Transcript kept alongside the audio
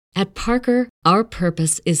At Parker, our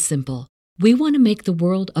purpose is simple. We want to make the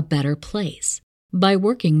world a better place by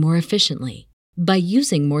working more efficiently, by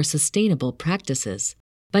using more sustainable practices,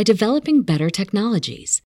 by developing better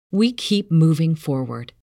technologies. We keep moving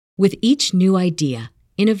forward. With each new idea,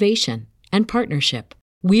 innovation, and partnership,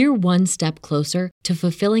 we're one step closer to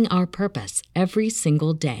fulfilling our purpose every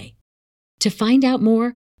single day. To find out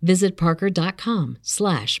more, visit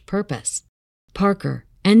parker.com/purpose. Parker,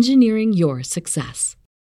 engineering your success.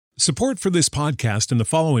 Support for this podcast and the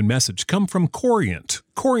following message come from Corient.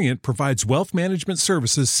 Corient provides wealth management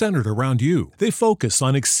services centered around you. They focus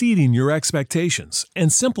on exceeding your expectations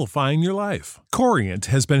and simplifying your life. Corient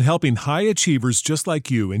has been helping high achievers just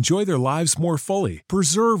like you enjoy their lives more fully,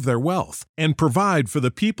 preserve their wealth, and provide for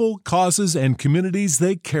the people, causes, and communities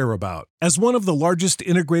they care about. As one of the largest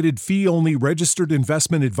integrated fee-only registered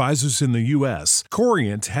investment advisors in the U.S.,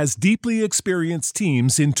 Corient has deeply experienced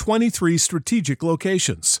teams in 23 strategic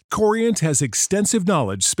locations. Corient has extensive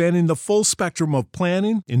knowledge spanning the full spectrum of planning,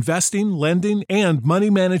 investing, lending, and money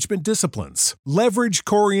management disciplines. Leverage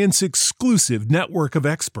Corient's exclusive network of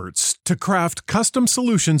experts to craft custom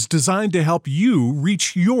solutions designed to help you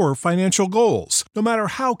reach your financial goals, no matter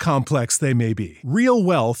how complex they may be. Real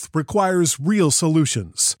wealth requires real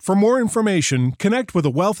solutions. For more information, connect with a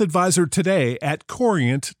wealth advisor today at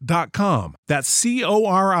Corient.com. That's Corient.com.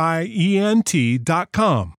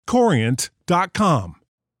 Corient.com.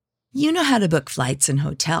 You know how to book flights and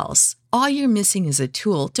hotels. All you're missing is a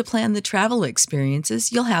tool to plan the travel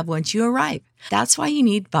experiences you'll have once you arrive. That's why you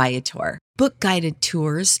need Viator. Book guided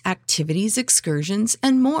tours, activities, excursions,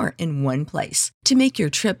 and more in one place to make your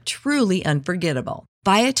trip truly unforgettable.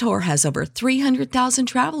 Viator has over 300,000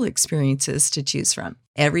 travel experiences to choose from.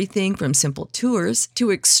 Everything from simple tours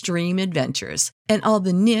to extreme adventures and all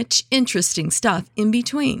the niche, interesting stuff in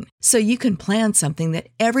between. So you can plan something that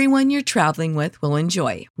everyone you're traveling with will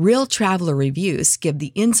enjoy. Real traveler reviews give the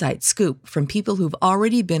inside scoop from people who've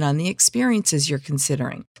already been on the experiences you're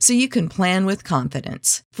considering. So you can plan with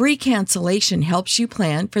confidence. Free cancellation helps you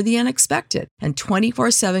plan for the unexpected. And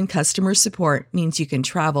 24/7 customer support means you can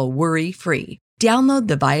travel worry-free. Download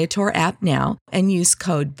the Viator app now and use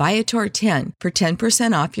code Viator10 for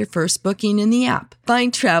 10% off your first booking in the app.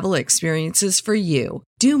 Find travel experiences for you.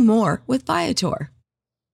 Do more with Viator.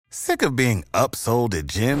 Sick of being upsold at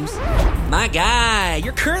gyms? My guy,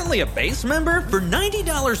 you're currently a base member. For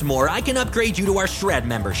 $90 more, I can upgrade you to our Shred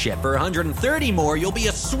membership. For $130 more, you'll be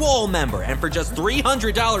a Swole member. And for just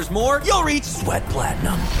 $300 more, you'll reach Sweat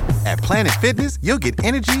Platinum. At Planet Fitness, you'll get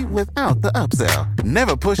energy without the upsell.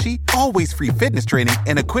 Never pushy, always free fitness training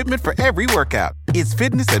and equipment for every workout. It's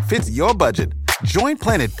fitness that fits your budget. Join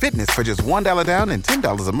Planet Fitness for just $1 down and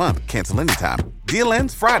 $10 a month. Cancel anytime. Deal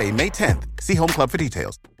ends Friday, May 10th. See Home Club for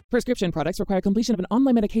details. Prescription products require completion of an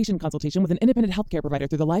online medication consultation with an independent healthcare provider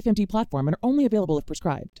through the LifeMD platform and are only available if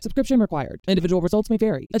prescribed. Subscription required. Individual results may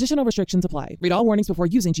vary. Additional restrictions apply. Read all warnings before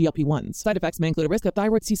using GLP-1s. Side effects may include a risk of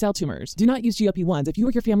thyroid C-cell tumors. Do not use GLP-1s if you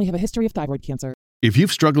or your family have a history of thyroid cancer. If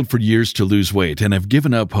you've struggled for years to lose weight and have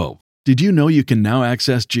given up hope, did you know you can now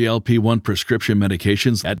access GLP-1 prescription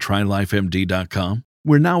medications at TryLifeMD.com?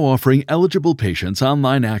 We're now offering eligible patients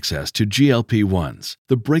online access to GLP-1s,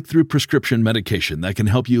 the breakthrough prescription medication that can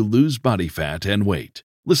help you lose body fat and weight.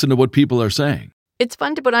 Listen to what people are saying. It's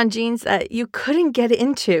fun to put on jeans that you couldn't get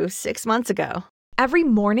into 6 months ago. Every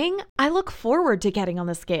morning, I look forward to getting on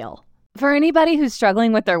the scale. For anybody who's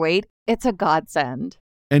struggling with their weight, it's a godsend.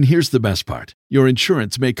 And here's the best part. Your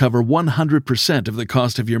insurance may cover 100% of the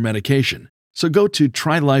cost of your medication. So go to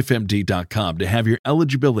TryLifeMD.com to have your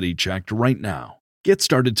eligibility checked right now. Get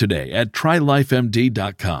started today at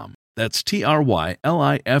TryLifeMD.com. That's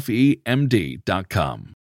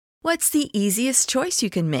TryLifeMD.com. What's the easiest choice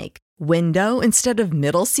you can make? Window instead of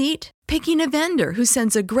middle seat? Picking a vendor who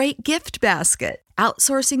sends a great gift basket?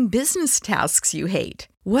 Outsourcing business tasks you hate?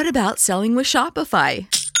 What about selling with Shopify?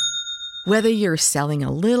 Whether you're selling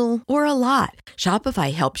a little or a lot,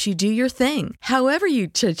 Shopify helps you do your thing, however you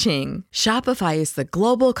cha-ching. Shopify is the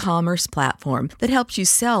global commerce platform that helps you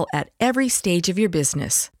sell at every stage of your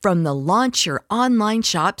business. From the launch your online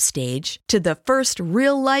shop stage to the first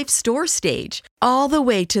real-life store stage, all the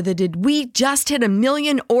way to the did we just hit 1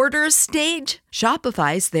 million orders stage.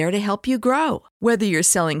 Shopify's there to help you grow. Whether you're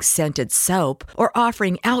selling scented soap or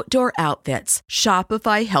offering outdoor outfits,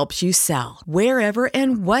 Shopify helps you sell. Wherever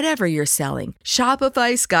and whatever you're selling,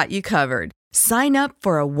 Shopify's got you covered. Sign up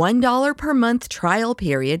for a $1 per month trial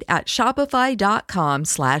period at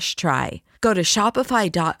shopify.com/try. Go to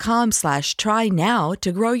shopify.com/try now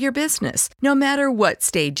to grow your business, no matter what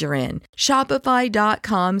stage you're in.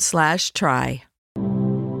 Shopify.com/try.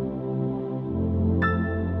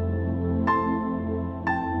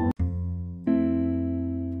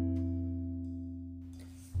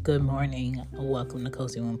 Good morning. Welcome to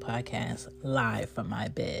Cozy Womb Podcast, live from my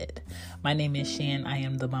bed. My name is Shan. I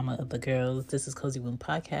am the mama of the girls. This is Cozy Womb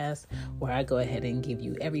Podcast, where I go ahead and give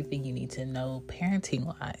you everything you need to know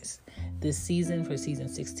parenting-wise. This season, for season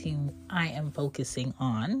 16, I am focusing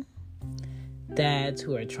on dads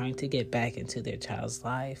who are trying to get back into their child's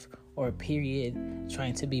life, or period,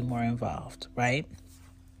 trying to be more involved, right?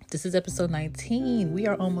 This is episode 19. We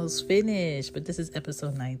are almost finished, but this is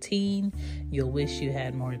episode 19. You'll wish you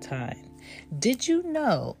had more time. Did you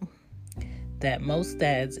know that most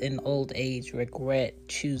dads in old age regret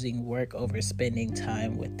choosing work over spending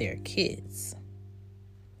time with their kids?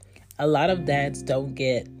 A lot of dads don't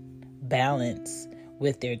get balance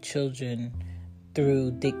with their children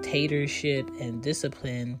through dictatorship and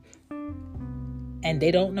discipline, and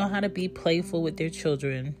they don't know how to be playful with their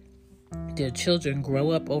children. Their children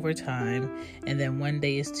grow up over time, and then one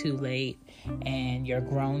day it's too late and your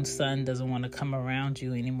grown son doesn't want to come around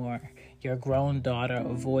you anymore. Your grown daughter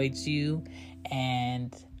avoids you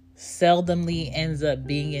and seldomly ends up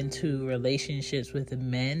being into relationships with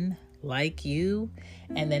men like you,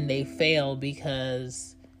 and then they fail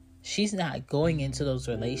because she's not going into those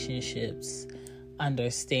relationships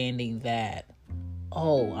understanding that,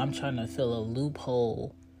 oh, I'm trying to fill a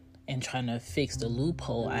loophole and trying to fix the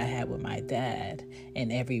loophole I had with my dad, and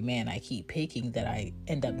every man I keep picking that I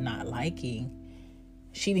end up not liking.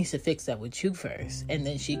 She needs to fix that with you first, and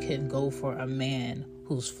then she can go for a man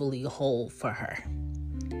who's fully whole for her.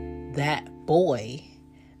 That boy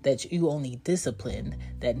that you only disciplined,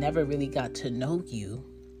 that never really got to know you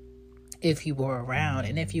if you were around,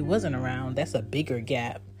 and if you wasn't around, that's a bigger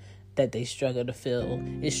gap that they struggle to fill,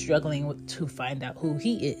 is struggling to find out who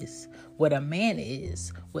he is, what a man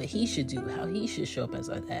is, what he should do, how he should show up as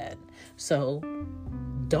a dad. So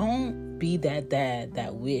don't be that dad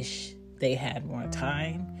that wish they had more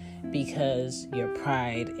time because your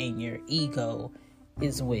pride and your ego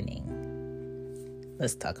is winning.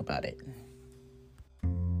 Let's talk about it.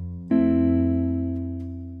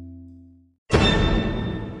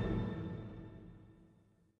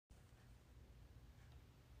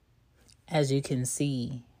 As you can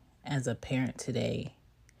see, as a parent today,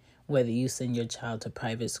 whether you send your child to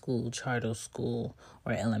private school, charter school,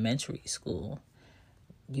 or elementary school,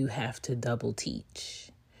 you have to double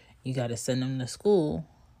teach. You got to send them to school,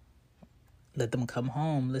 let them come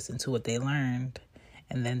home, listen to what they learned,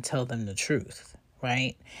 and then tell them the truth,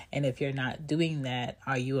 right? And if you're not doing that,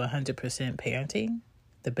 are you 100% parenting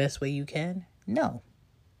the best way you can? No.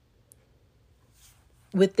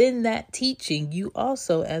 Within that teaching, you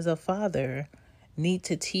also, as a father, need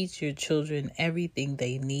to teach your children everything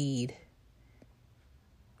they need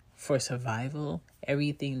for survival,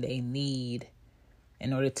 everything they need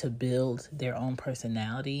in order to build their own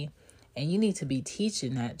personality. And you need to be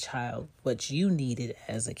teaching that child what you needed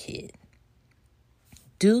as a kid.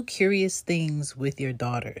 Do curious things with your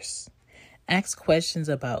daughters. Ask questions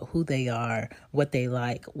about who they are, what they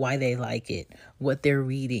like, why they like it, what they're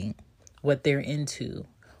reading, what they're into,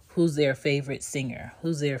 who's their favorite singer,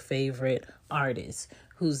 who's their favorite artist,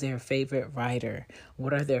 who's their favorite writer,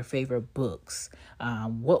 what are their favorite books,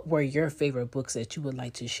 what were your favorite books that you would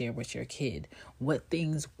like to share with your kid, what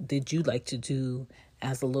things did you like to do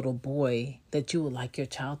as a little boy that you would like your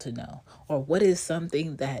child to know, or what is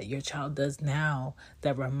something that your child does now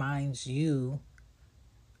that reminds you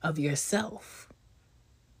of yourself.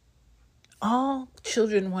 All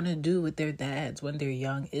children want to do with their dads when they're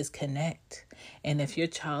young is connect. And if your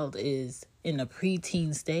child is in a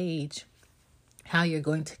preteen stage, how you're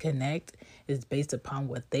going to connect is based upon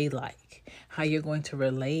what they like. How you're going to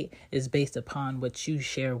relate is based upon what you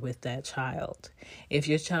share with that child. If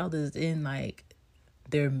your child is in like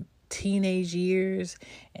their teenage years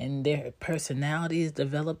and their personality is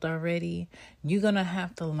developed already, you're going to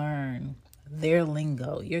have to learn their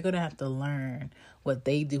lingo. You're going to have to learn what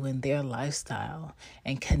they do in their lifestyle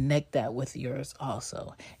and connect that with yours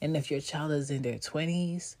also. And if your child is in their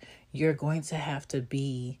 20s, you're going to have to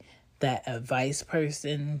be that advice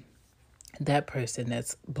person, that person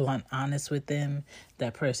that's blunt, honest with them,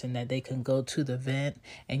 that person that they can go to the vent,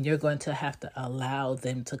 and you're going to have to allow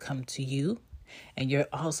them to come to you. And you're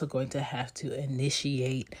also going to have to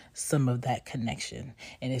initiate some of that connection.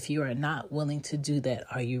 And if you are not willing to do that,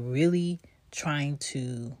 are you really trying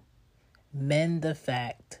to mend the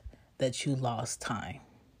fact that you lost time?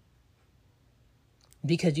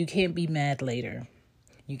 Because you can't be mad later.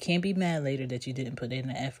 You can't be mad later that you didn't put in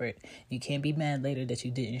the effort. You can't be mad later that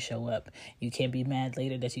you didn't show up. You can't be mad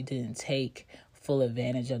later that you didn't take full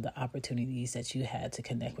advantage of the opportunities that you had to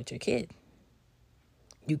connect with your kid.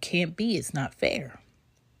 You can't be. It's not fair.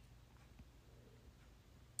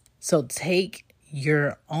 So take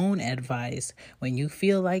your own advice. When you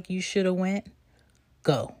feel like you should have went,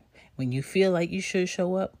 go. When you feel like you should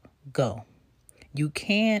show up, go. You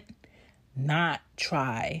can't not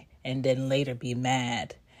try and then later be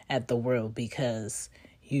mad at the world because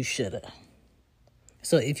you should have.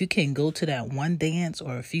 So if you can go to that one dance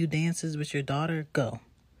or a few dances with your daughter, go.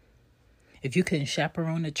 If you can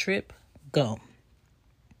chaperone a trip, go.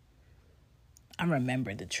 I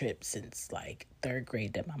remember the trip since like 3rd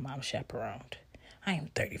grade that my mom chaperoned. I am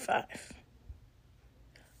 35.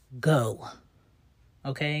 Go.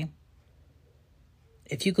 Okay?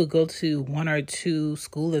 If you could go to 1 or 2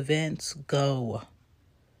 school events, go.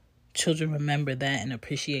 Children remember that and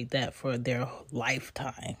appreciate that for their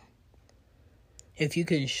lifetime. If you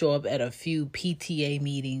can show up at a few PTA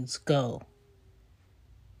meetings, go.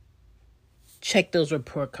 Check those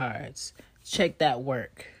report cards. Check that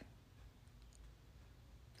work.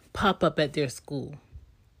 Pop up at their school.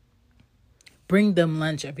 Bring them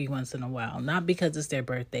lunch every once in a while. Not because it's their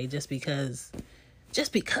birthday, just because.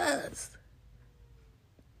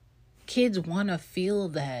 Kids want to feel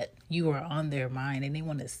that you are on their mind and they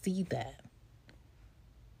want to see that.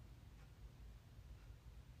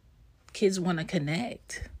 Kids want to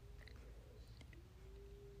connect.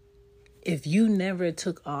 If you never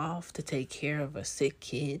took off to take care of a sick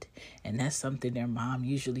kid, and that's something their mom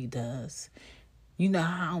usually does, you know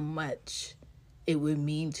how much it would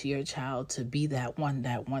mean to your child to be that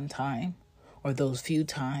one time, or those few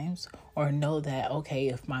times, or know that, okay,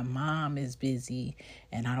 if my mom is busy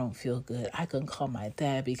and I don't feel good, I can call my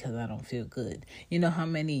dad because I don't feel good. You know how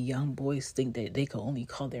many young boys think that they can only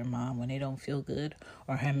call their mom when they don't feel good?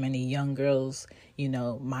 Or how many young girls,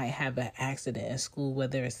 might have an accident at school,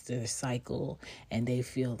 whether it's their cycle, and they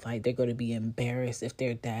feel like they're going to be embarrassed if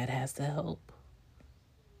their dad has to help.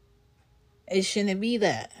 It shouldn't be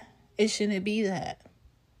that. It shouldn't be that.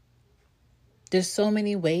 There's so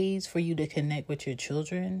many ways for you to connect with your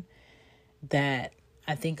children that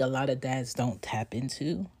I think a lot of dads don't tap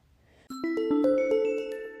into.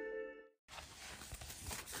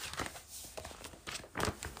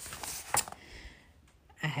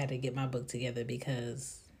 I had to get my book together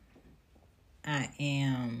because I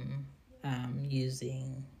am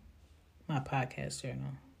using my podcast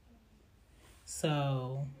journal.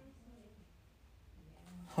 So,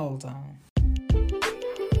 hold on.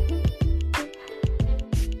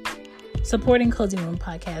 Supporting Cozy Womb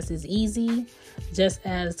Podcast is easy, just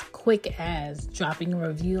as quick as dropping a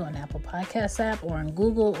review on Apple Podcasts app or on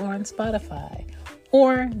Google or on Spotify,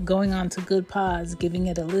 or going on to Good Pods, giving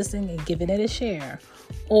it a listen and giving it a share,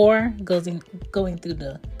 or going through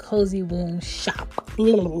the Cozy Womb shop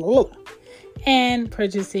and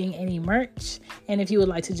purchasing any merch. And if you would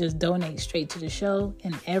like to just donate straight to the show,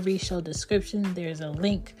 in every show description, there's a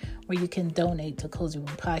link where you can donate to Cozy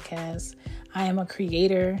Womb Podcast. I am a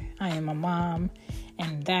creator, I am a mom,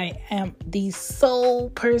 and I am the sole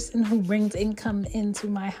person who brings income into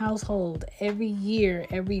my household every year,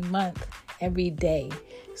 every month, every day.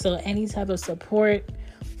 So any type of support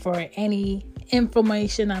for any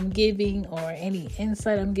information I'm giving or any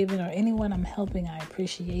insight I'm giving or anyone I'm helping, I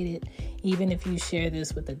appreciate it. Even if you share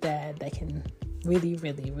this with a dad that can really,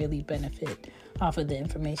 really, really benefit off of the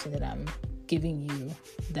information that I'm giving you,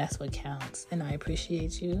 that's what counts. And I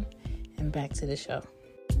appreciate you. And back to the show.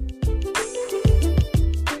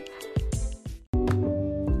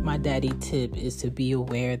 My daddy tip is to be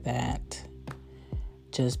aware that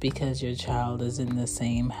just because your child is in the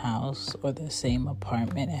same house or the same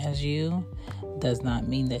apartment as you does not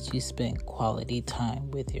mean that you spend quality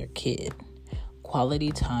time with your kid.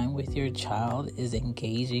 Quality time with your child is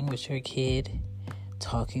engaging with your kid,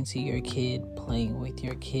 talking to your kid, playing with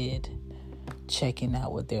your kid, checking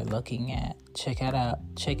out what they're looking at, checking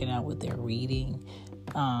out what they're reading,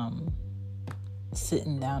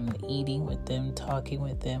 sitting down and eating with them, talking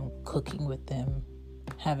with them, cooking with them,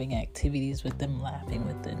 having activities with them, laughing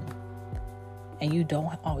with them. And you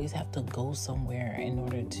don't always have to go somewhere in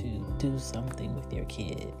order to do something with your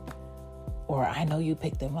kid. Or I know you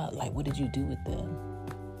picked them up. Like, what did you do with them?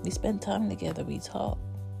 We spent time together. We talked.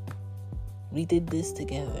 We did this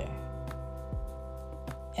together.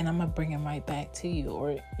 And I'm going to bring him right back to you.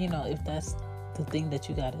 Or, if that's the thing that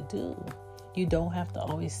you got to do. You don't have to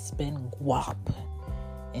always spend guap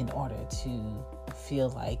in order to feel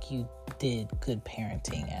like you did good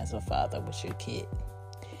parenting as a father with your kid.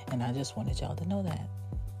 And I just wanted y'all to know that.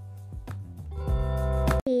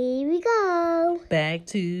 Here we go. Back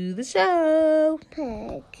to the show.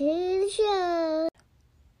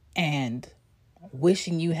 And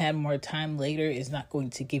wishing you had more time later is not going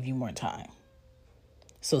to give you more time.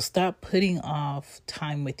 So stop putting off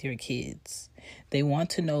time with your kids. They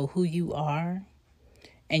want to know who you are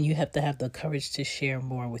And you have to have the courage to share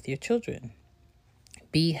more with your children.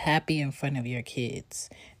 Be happy in front of your kids.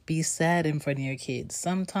 Be sad in front of your kids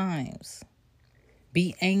sometimes.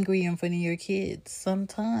 Be angry in front of your kids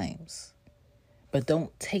sometimes. But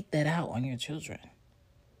don't take that out on your children.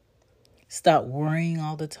 Stop worrying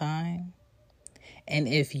all the time. And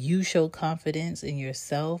if you show confidence in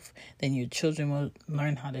yourself, then your children will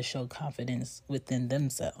learn how to show confidence within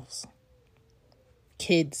themselves.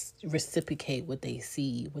 Kids reciprocate what they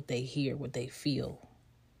see, what they hear, what they feel.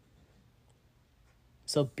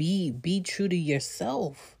 So be true to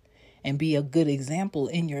yourself and be a good example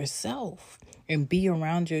in yourself and be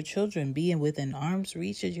around your children. Be within arm's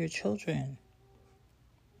reach of your children.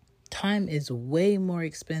 Time is way more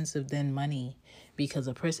expensive than money because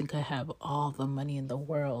a person could have all the money in the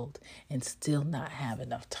world and still not have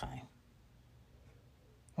enough time.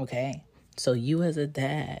 Okay? So you as a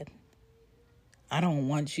dad, I don't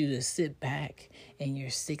want you to sit back in your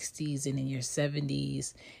 60s and in your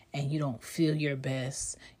 70s and you don't feel your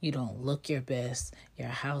best, you don't look your best, your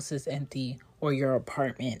house is empty, or your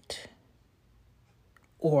apartment,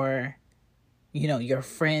 or your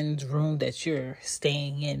friend's room that you're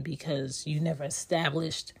staying in because you never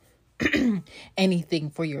established anything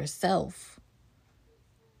for yourself.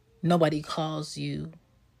 Nobody calls you.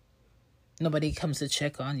 Nobody comes to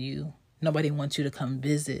check on you. Nobody wants you to come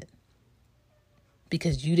visit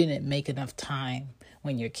because you didn't make enough time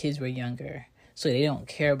when your kids were younger. So they don't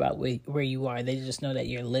care about where you are. They just know that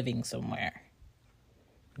you're living somewhere.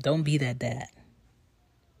 Don't be that dad.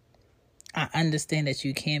 I understand that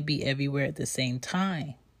you can't be everywhere at the same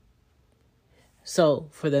time. So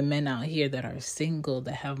for the men out here that are single,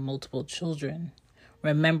 that have multiple children,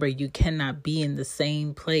 remember you cannot be in the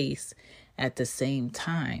same place at the same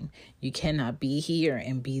time. You cannot be here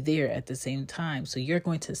and be there at the same time. So you're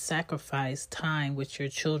going to sacrifice time with your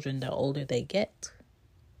children the older they get.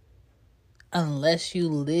 Unless you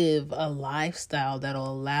live a lifestyle that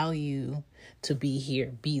will allow you to be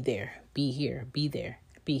here, be there, be here, be there,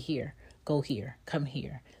 be here. Go here, come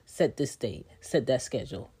here, set this date, set that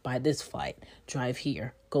schedule, buy this flight, drive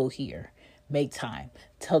here, go here, make time,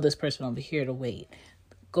 tell this person over here to wait,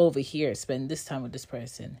 go over here, spend this time with this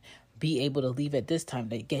person, be able to leave at this time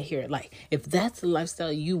to get here. Like, if that's the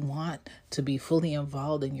lifestyle you want to be fully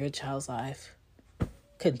involved in your child's life,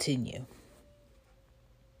 continue.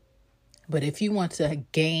 But if you want to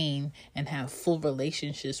gain and have full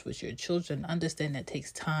relationships with your children, understand that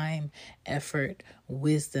takes time, effort,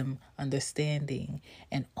 wisdom, understanding,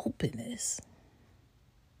 and openness.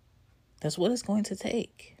 That's what it's going to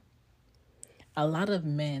take. A lot of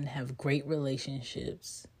men have great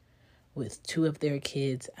relationships with 2 of their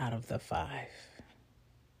kids out of the 5.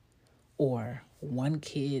 Or 1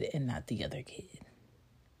 kid and not the other kid.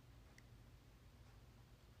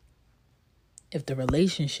 If the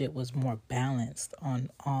relationship was more balanced on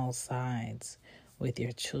all sides with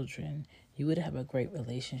your children, you would have a great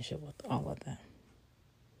relationship with all of them.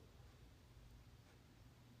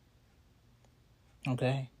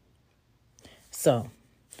 Okay? So,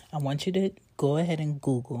 I want you to go ahead and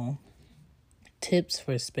Google tips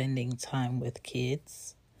for spending time with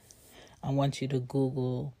kids. I want you to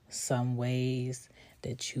Google some ways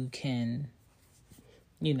that you can,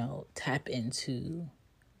 tap into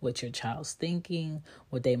what your child's thinking,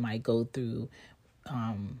 what they might go through,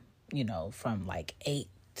 from like 8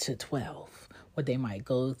 to 12, what they might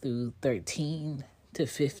go through 13 to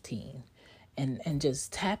 15, and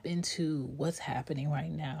just tap into what's happening right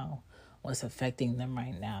now, what's affecting them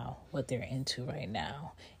right now, what they're into right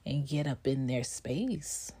now, and get up in their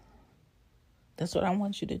space. That's what I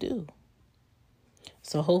want you to do.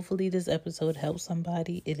 So hopefully this episode helps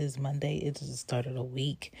somebody. It is Monday. It is the start of the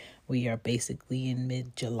week. We are basically in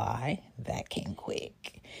mid-July. That came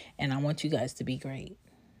quick. And I want you guys to be great.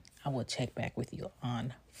 I will check back with you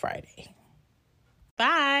on Friday.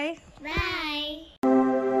 Bye. Bye.